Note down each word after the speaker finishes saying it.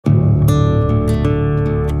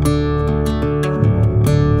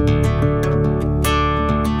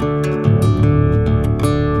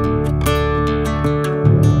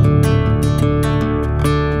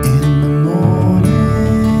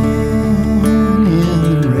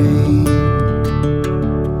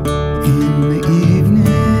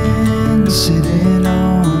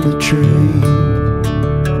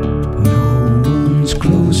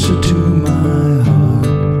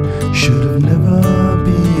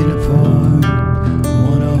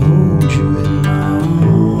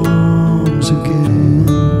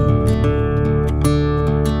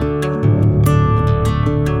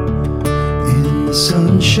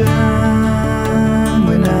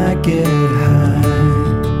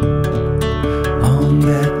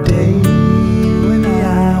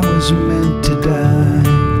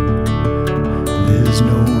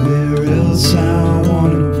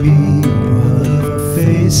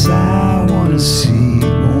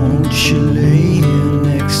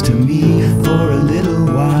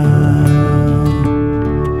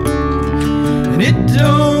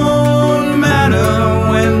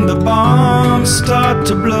about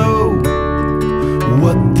to blow.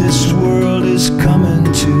 What this world is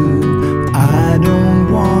coming to, I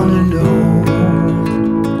don't wanna know.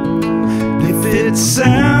 If it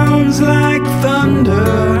sounds like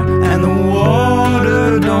thunder and the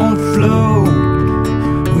water don't flow,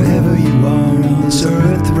 wherever you are on this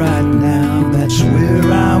earth right now, that's where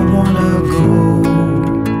I wanna go.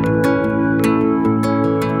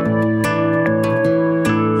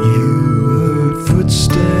 You heard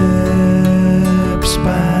footsteps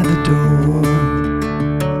by the door.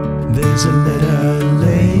 There's a letter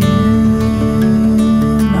laying